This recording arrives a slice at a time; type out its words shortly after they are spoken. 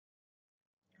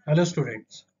Hello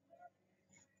students.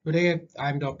 Today I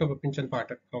am Dr. Bipin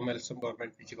from LSM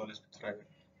Government PG College, Private.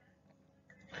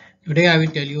 Today I will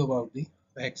tell you about the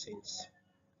vaccines.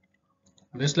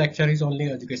 This lecture is only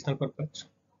educational purpose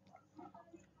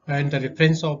and the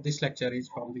reference of this lecture is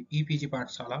from the EPG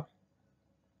Pathshala.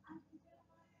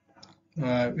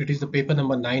 It is the paper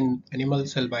number 9 Animal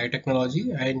Cell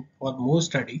Biotechnology, and for more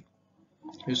study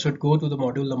you should go to the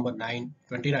module number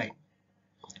 929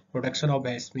 Production of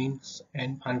Vaccines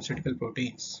and Pharmaceutical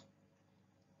Proteins,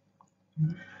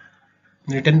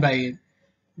 written by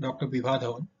Dr.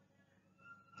 Bipin,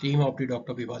 team of the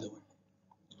Dr. Bipin.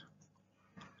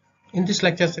 In this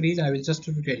lecture series, I will just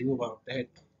tell you about that.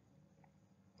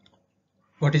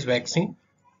 What is vaccine?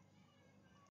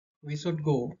 We should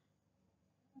go.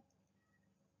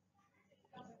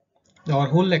 Our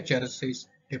whole lecture series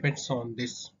depends on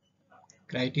this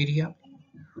criteria,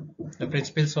 the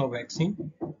principles of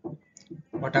vaccine,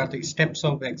 what are the steps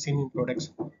of vaccine in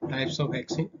products, types of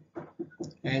vaccine,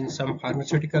 and some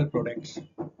pharmaceutical products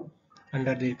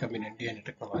under the recombinant DNA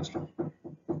technology.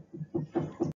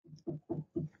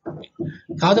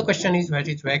 Now the question is, what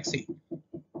is vaccine?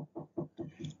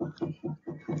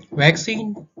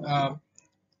 Vaccine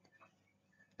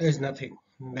is nothing.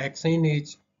 Vaccine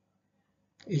is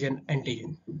an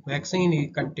antigen.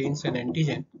 Vaccine contains an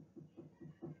antigen,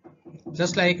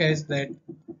 just like as that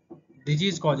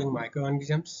disease causing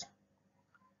microorganisms,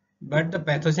 but the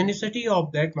pathogenicity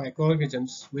of that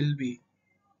microorganisms will be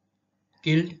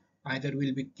killed, either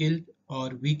will be killed or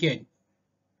weakened,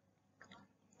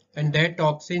 and that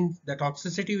the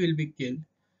toxicity will be killed,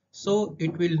 so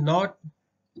it will not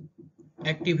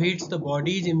activates the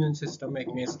body's immune system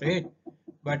against it,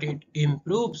 but it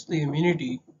improves the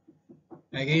immunity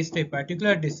against a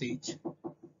particular disease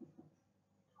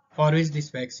for which this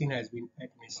vaccine has been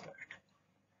administered.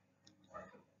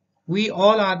 We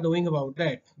all are knowing about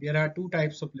that. There are two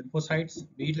types of lymphocytes,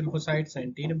 B lymphocytes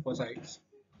and T lymphocytes.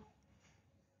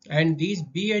 And these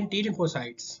B and T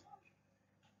lymphocytes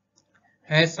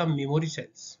has some memory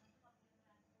cells.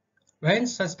 When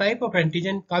such type of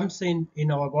antigen comes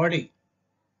in our body,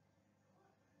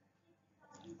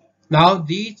 now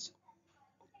these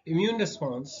immune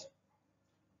response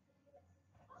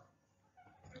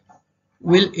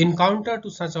will encounter to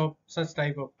such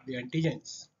type of the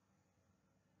antigens,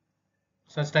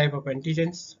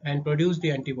 and produce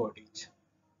the antibodies.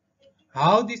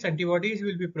 How these antibodies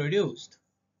will be produced?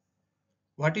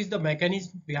 What is the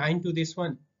mechanism behind to this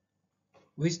one?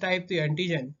 Which type the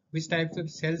antigen, which types of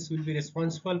cells will be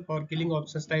responsible for killing of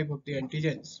such type of the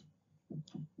antigens?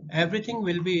 Everything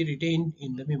will be retained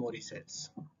in the memory cells.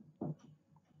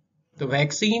 The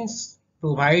vaccines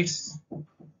provides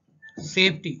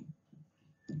safety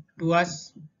to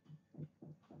us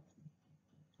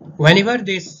whenever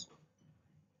this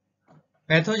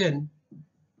pathogen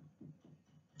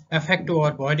affect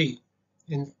our body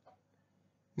in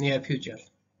near future.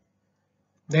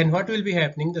 Then what will be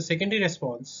happening? The secondary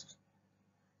response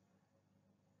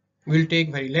will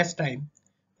take very less time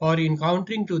for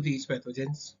encountering to these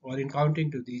pathogens or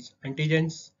encountering to these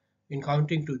antigens,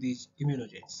 encountering to these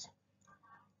immunogens.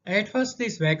 At first,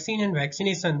 this vaccine and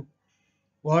vaccination,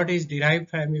 what is derived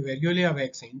from a variola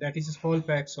vaccine, that is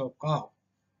smallpox of cow.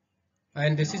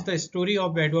 And this is the story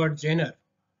of Edward Jenner.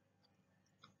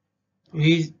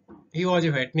 He was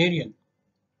a veterinarian,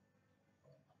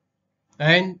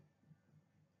 and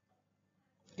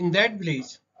in that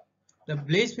village, the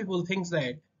village people think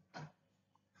that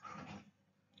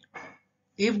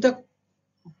if the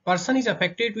person is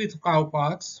affected with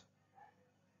cowpox,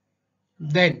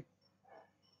 then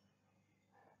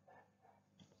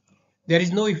there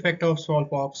is no effect of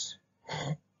smallpox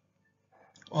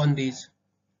on these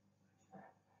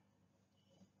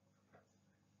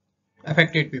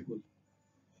affected people.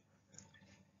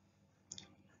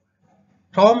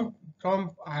 From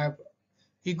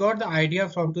he got the idea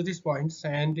from to these points,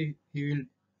 and he will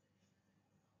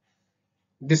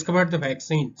discover the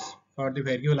vaccines for the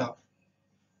variola.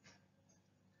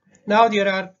 Now there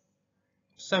are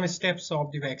some steps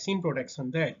of the vaccine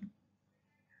production there.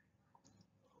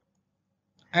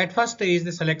 At first stage,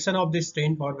 the selection of the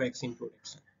strain for vaccine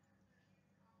production.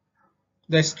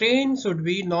 The strain should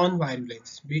be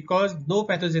non-virulence because no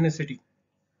pathogenicity.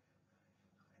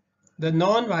 The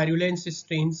non-virulence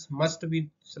strains must be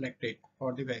selected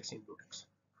for the vaccine production.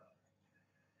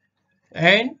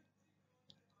 And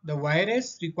the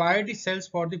virus required the cells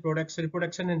for the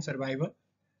reproduction and survival.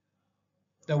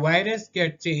 The virus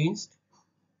gets changed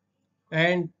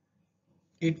and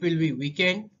it will be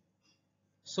weakened,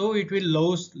 so it will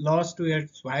lose to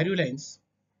its virulence,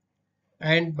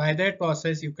 and by that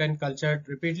process you can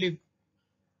repeatedly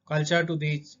culture to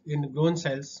these in grown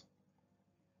cells,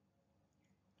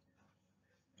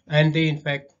 and they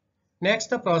infect. Next,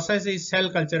 the process is cell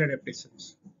culture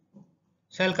adaptations.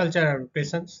 Cell culture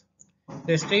adaptations.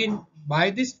 They strain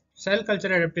by this cell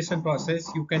culture adaptation process.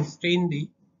 You can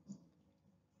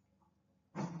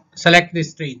select the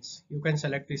strains. You can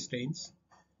select the strains,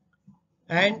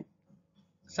 and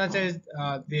such as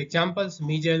the examples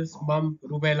measles, mumps,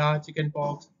 rubella,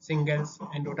 chickenpox, shingles,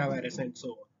 and rotavirus, and so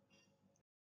on.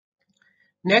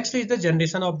 Next is the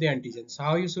generation of the antigens.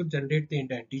 How you should generate the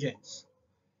antigens.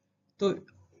 So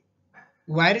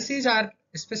viruses are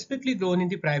specifically grown in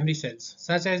the primary cells,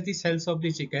 such as the cells of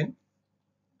the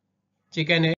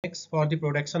chicken eggs for the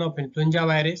production of influenza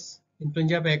virus,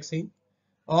 influenza vaccine,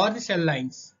 or the cell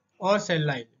lines,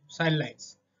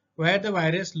 where the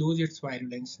virus lose its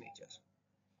virulence nature.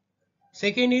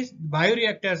 Second is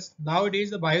bioreactors.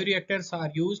 Nowadays, the bioreactors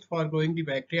are used for growing the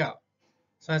bacteria,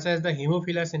 such as the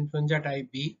Haemophilus influenza type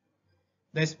B.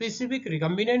 The specific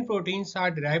recombinant proteins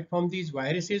are derived from these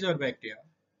viruses or bacteria,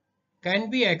 can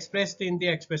be expressed in the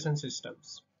expression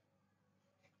systems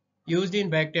used in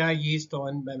bacteria, yeast,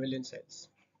 and mammalian cells.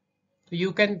 So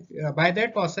you can, by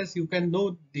that process, you can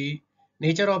know the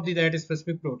nature of the that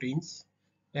specific proteins,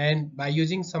 and by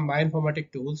using some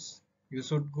bioinformatic tools, you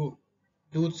should go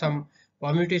do some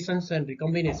permutations and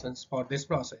recombinations for this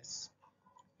process.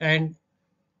 And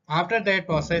after that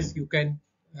process, you can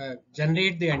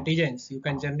generate the antigens. You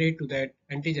can generate to that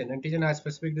antigen. Antigen are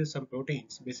specific to some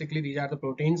proteins. Basically, these are the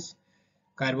proteins,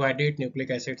 carbohydrate,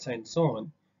 nucleic acids, and so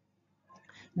on.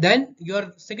 Then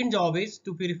your second job is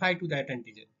to purify to that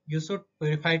antigen. You should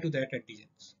purify to that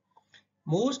antigens.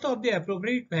 Most of the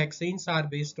appropriate vaccines are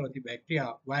based on the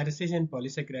bacteria, viruses, and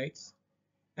polysaccharides.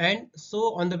 And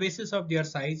so on the basis of their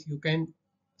size, you can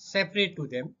separate to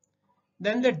them.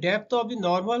 Then the depth of the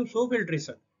normal flow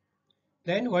filtration.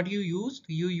 Then what you used?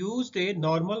 You used a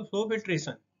normal flow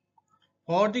filtration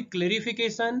for the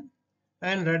clarification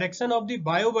and reduction of the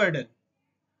bioburden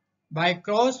by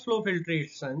cross flow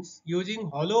filtrations using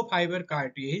hollow fiber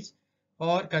cartridge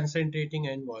for concentrating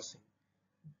and washing.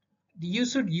 You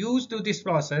should use to this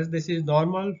process. This is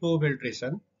normal flow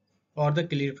filtration for the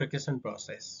clarification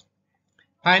process.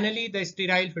 Finally, the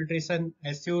sterile filtration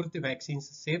assures the vaccine's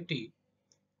safety.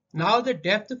 Now the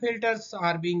depth filters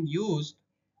are being used,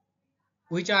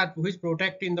 which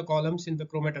protect in the columns in the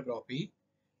chromatography.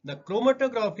 The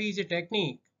chromatography is a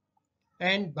technique,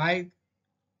 and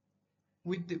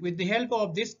with the help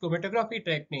of this chromatography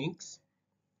techniques,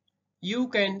 you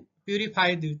can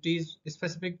purify these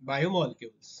specific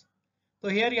biomolecules. So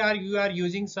here you are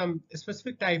using some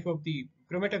specific type of the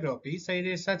chromatography,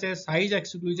 such as size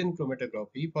exclusion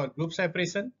chromatography for group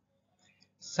separation,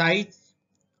 size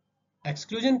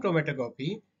exclusion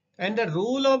chromatography, and the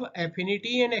role of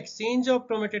affinity and exchange of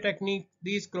chromatography technique.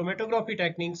 These chromatography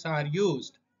techniques are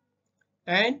used,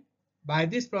 and by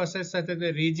this process, such as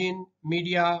the resin,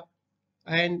 media,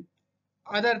 and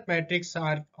other metrics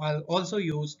are also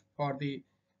used for the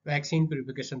vaccine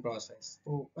purification process.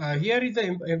 So here is the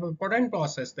important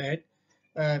process that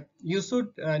you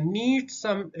should need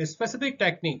some specific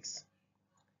techniques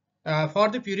for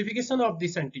the purification of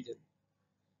this antigen.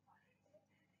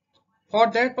 For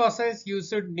that process, you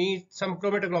should need some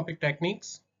chromatographic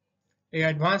techniques. A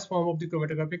advanced form of the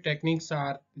chromatographic techniques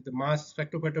are the mass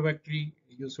spectrophotometry.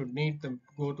 You should need to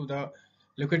go to the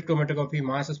liquid chromatography,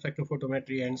 mass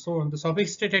spectrophotometry, and so on. The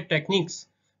sophisticated techniques.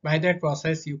 By that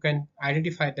process, you can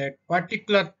identify that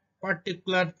particular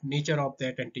nature of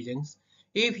that antigens.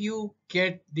 If you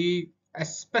get the a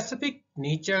specific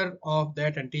nature of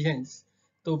that antigens,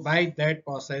 so by that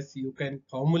process, you can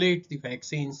formulate the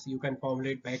vaccines. You can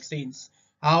formulate vaccines,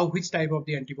 how which type of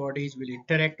the antibodies will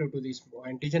interact to these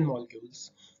antigen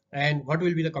molecules, and what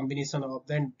will be the combination of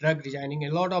then drug designing.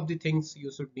 A lot of the things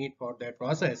you should need for that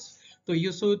process. So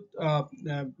you should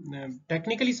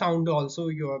technically sound also,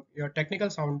 your technical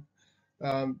sound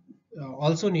um,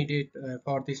 also needed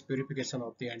for this purification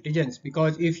of the antigens,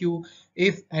 because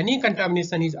if any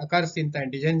contamination is occurs in the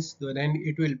antigens, then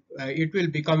it will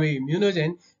become a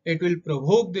immunogen. It will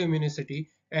provoke the immunity,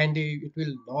 and the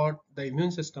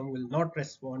immune system will not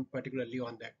respond particularly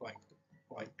on that point.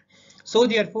 So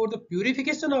therefore, the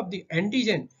purification of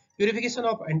antigen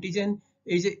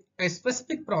is a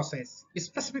specific process,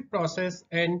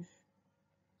 and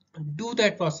do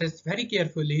that process very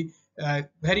carefully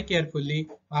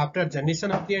after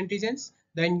generation of the antigens.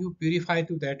 Then you purify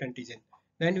to that antigen.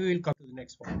 Then we will come to the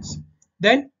next points.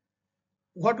 Then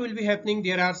what will be happening?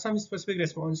 There are some specific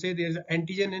responses. There is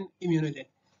antigen and immunogen.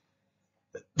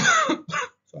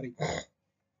 Sorry.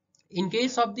 In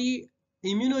case of the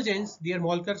immunogens, their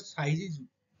molecular size is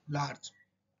large.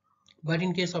 but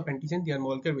in case of antigen, their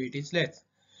molecular weight is less.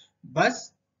 But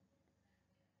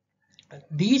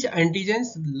these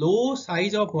antigens, low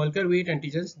size of molecular weight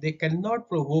antigens, they cannot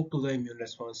provoke to the immune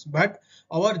response. But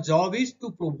our job is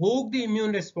to provoke the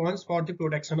immune response for the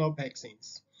production of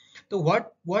vaccines. So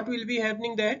what will be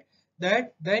happening,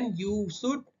 that then you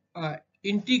should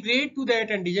integrate to that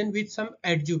antigen with some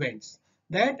adjuvants.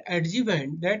 That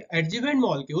adjuvant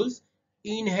molecules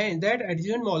enhance, that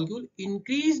adjuvant molecule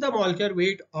increase the molecular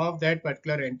weight of that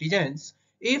particular antigens.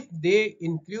 If they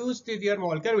increase their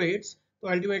molecular weights, so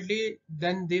ultimately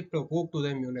then they provoke to the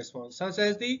immune response. Such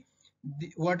as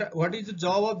what is the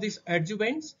job of these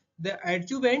adjuvants? The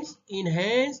adjuvants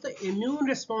enhance the immune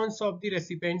response of the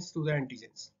recipients to the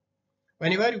antigens.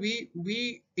 Whenever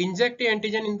we inject a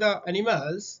antigen in the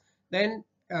animals, then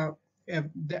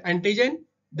the antigen,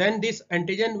 then this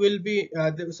antigen will be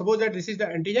suppose that this is the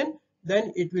antigen,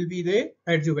 then it will be the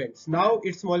adjuvants. Now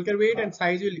its molecular weight and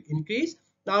size will increase.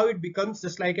 Now it becomes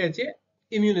just like as a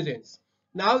immunogens.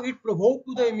 Now it provoke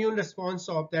to the immune response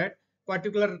of that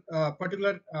particular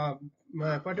particular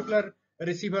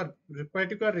receiver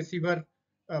particular receiver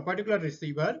particular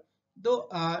receiver. Though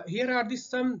here are the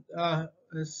some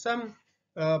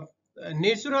uh,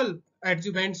 natural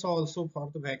adjuvants also for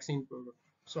the vaccine product.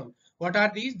 So what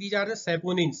are these? These are the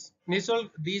saponins.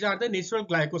 These are the natural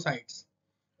glycosides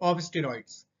of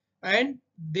steroids, and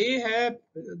they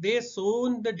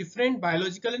shown the different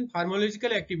biological and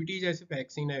pharmacological activities as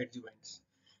vaccine adjuvants.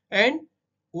 And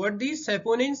what these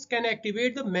saponins can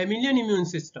activate the mammalian immune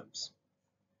systems.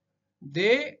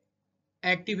 They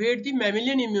activate the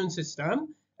mammalian immune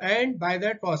system, and by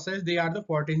that process they are the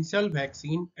potential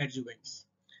vaccine adjuvants.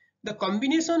 The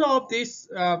combination of this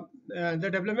the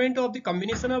development of the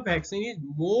combination of vaccine is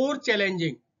more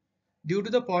challenging due to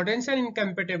the potential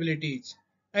incompatibilities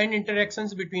and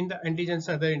interactions between the antigens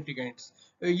and other integrants.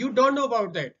 You don't know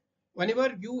about that.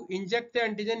 Whenever you inject the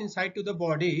antigen inside to the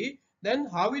body, then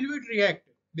how will it react?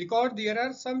 Because there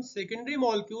are some secondary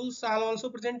molecules are also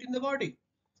present in the body.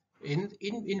 In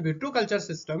vitro culture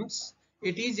systems,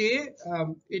 it is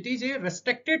a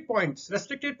restricted point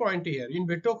here. In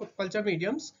vitro culture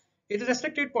mediums, it is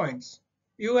restricted points.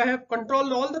 You have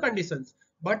controlled all the conditions,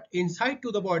 but inside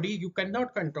to the body you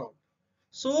cannot control.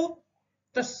 So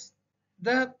the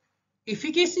the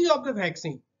efficacy of the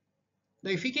vaccine,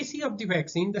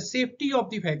 the safety of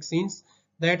the vaccines,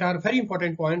 that are very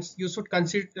important points. You should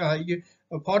consider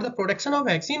for the production of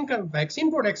vaccine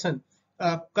production.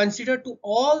 Consider to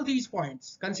all these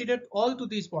points. Consider all to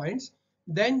these points.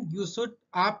 Then you should,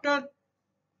 after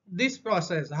this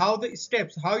process, how the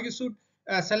steps, how you should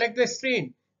select the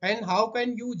strain, and how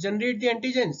can you generate the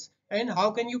antigens, and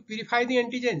how can you purify the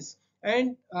antigens,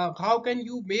 and how can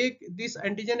you make this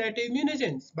antigen at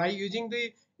immunogens by using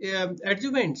the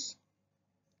adjuvants.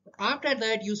 After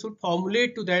that, you should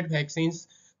formulate to that vaccines.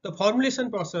 The formulation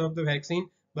process of the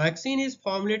vaccine is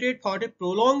formulated for a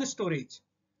prolonged storage.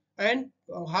 And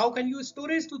how can you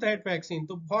storage to that vaccine?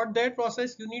 So for that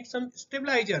process you need some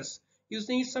stabilizers, you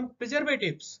need some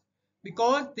preservatives,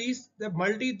 because these the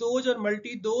multi-dose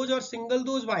or single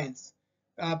dose vials,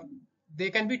 uh, they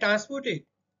can be transported,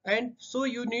 and so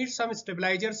you need some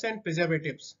stabilizers and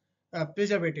preservatives.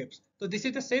 So this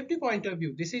is the safety point of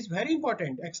view. This is very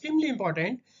important, extremely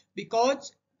important,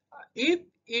 because if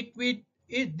it will,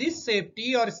 if this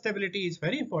safety or stability is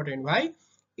very important. Why?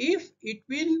 If it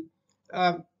will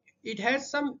uh, it has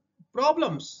some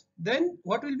problems, then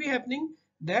what will be happening?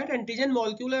 That antigen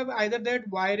molecule of either that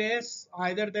virus,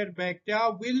 either that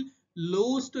bacteria will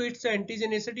lose to its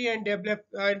antigenicity and develop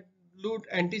lose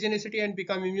antigenicity and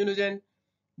become immunogen.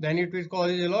 Then it will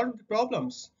cause a lot of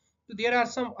problems. So there are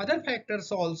some other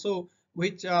factors also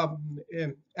which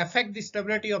affect the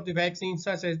stability of the vaccine,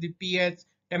 such as the pH,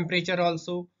 temperature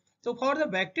also. So for the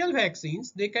bacterial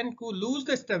vaccines, they can lose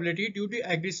the stability due to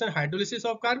aggregation hydrolysis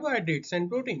of carbohydrates and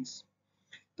proteins.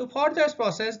 So for this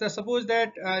process, suppose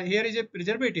that here is a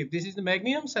preservative. This is the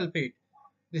magnesium sulfate.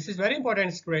 This is very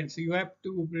important, students. You have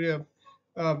to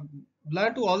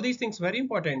learn to all these things, very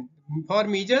important. For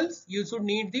measles, you should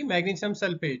need the magnesium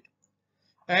sulfate.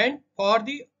 And for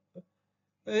the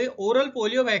oral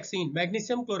polio vaccine,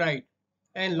 magnesium chloride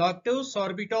and lactose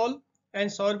sorbitol and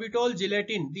sorbitol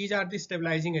gelatin, these are the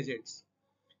stabilizing agents.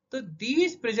 So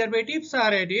these preservatives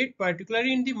are added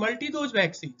particularly in the multi-dose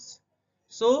vaccines.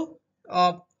 So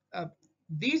uh, uh,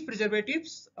 these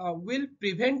preservatives will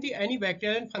prevent the any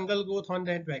bacterial and fungal growth on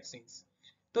that vaccines.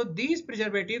 So these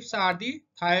preservatives are the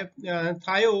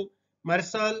thiomersal.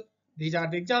 These are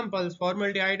the examples: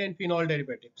 formaldehyde and phenol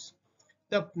derivatives.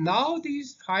 Now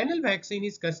this final vaccine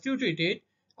is constituted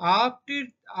after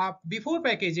before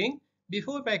packaging.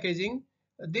 Before packaging,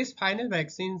 these final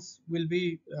vaccines will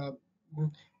be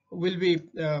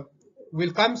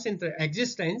will comes into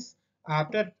existence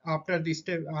after the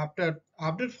step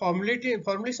after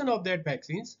formulation of that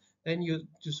vaccines. Then you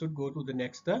should go to the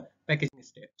next the packaging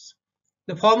steps.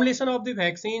 The formulation of the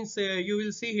vaccines, you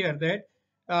will see here that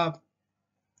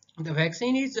the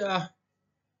vaccine is